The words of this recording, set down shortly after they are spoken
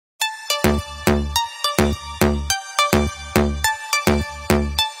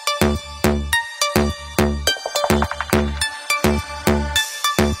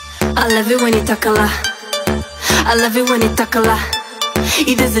love it when you talk a lot. I love it when you talk a lot.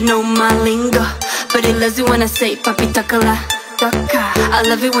 He doesn't know my lingo, but he loves it when I say papi talk a lot. I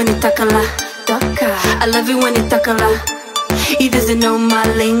love it when you talk a lot. I love it when you talk a lot. He doesn't know my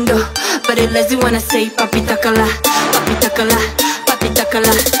lingo, but he loves it when I say papi talk a lot. Papi talk a lot. Papi talk a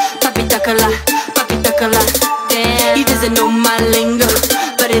lot. Papi talk a lot. Papi talk a lot. Damn. He doesn't know my lingo,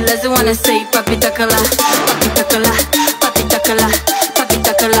 but he loves it when I say papi talk a lot. Papi talk a lot. Papi talk a lot. Papi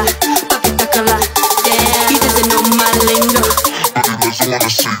talk a lot. Papi talk a lot. Damn. He doesn't know my lingo, but he loves it when I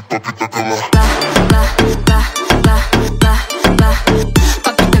say papi talk a lot. Papi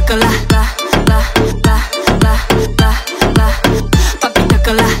talk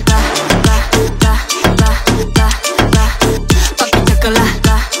a lot.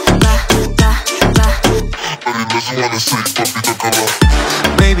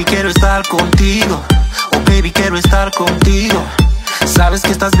 Baby, quiero estar contigo. Oh, baby, quiero estar contigo. Sabes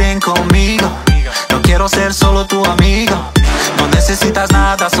que estás bien conmigo. No quiero ser solo tu amigo. No necesitas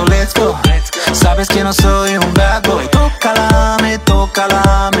nada, so let's go. Sabes que no soy un bad boy. Tocalame,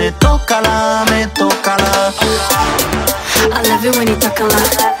 tocalame, tocalame, tocala. I love it when you talk a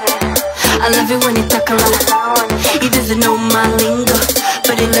lot. I love it when you talk a lot. He doesn't know my lingo,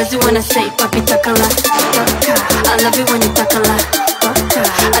 but he loves it when I say papi talk a lot. I love it when you talk a lot.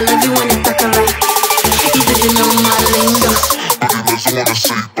 I love it when you talk a lot. He doesn't know my lingo, but he loves it when I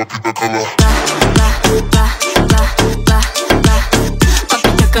say papi talk a lot. Papi talk a lot. Papi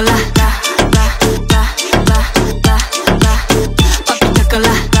talk a lot. Papi talk a lot.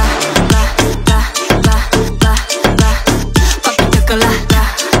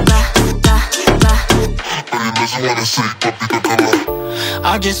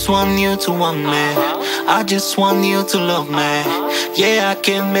 I just want you to want me. I just want you to love me. Yeah, I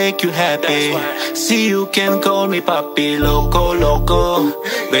can make you happy. See, you can call me papi. Loco, loco.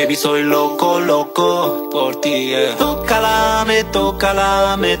 Baby, soy loco, loco por ti, yeah. Tocalame,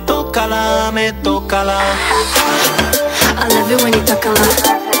 tocalame, tocalame, tocala. I love it when you talk a lot.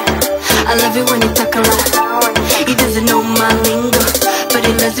 I love it when you talk a lot. He doesn't know my lingo, but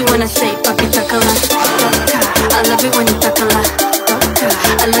he loves it when I say papi talk a lot. I love it when you talk a lot.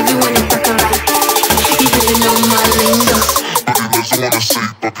 I love it when you talk a lot. He doesn't know my lingo, but he loves it when I say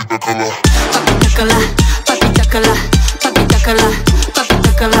papi talk a lot. Papi talk a lot. Papi talk a lot. Papi talk a lot. Papi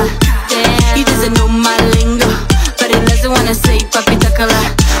talk a lot. Damn. He doesn't know my lingo, but he loves it when I say papi talk a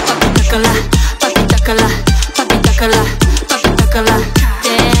lot. Papi talk a lot. Papi talk a lot. Papi talk a lot. Papi talk a lot.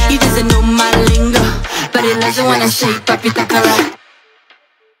 Damn. He doesn't know my lingo, but he loves it when I say papi talk a lot.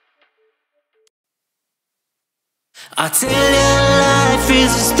 I tell you, life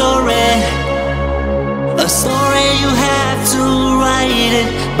is a story you have to write it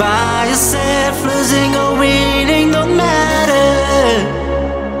by yourself. Losing or winning don't matter.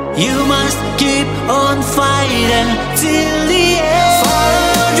 You must keep on fighting till the end.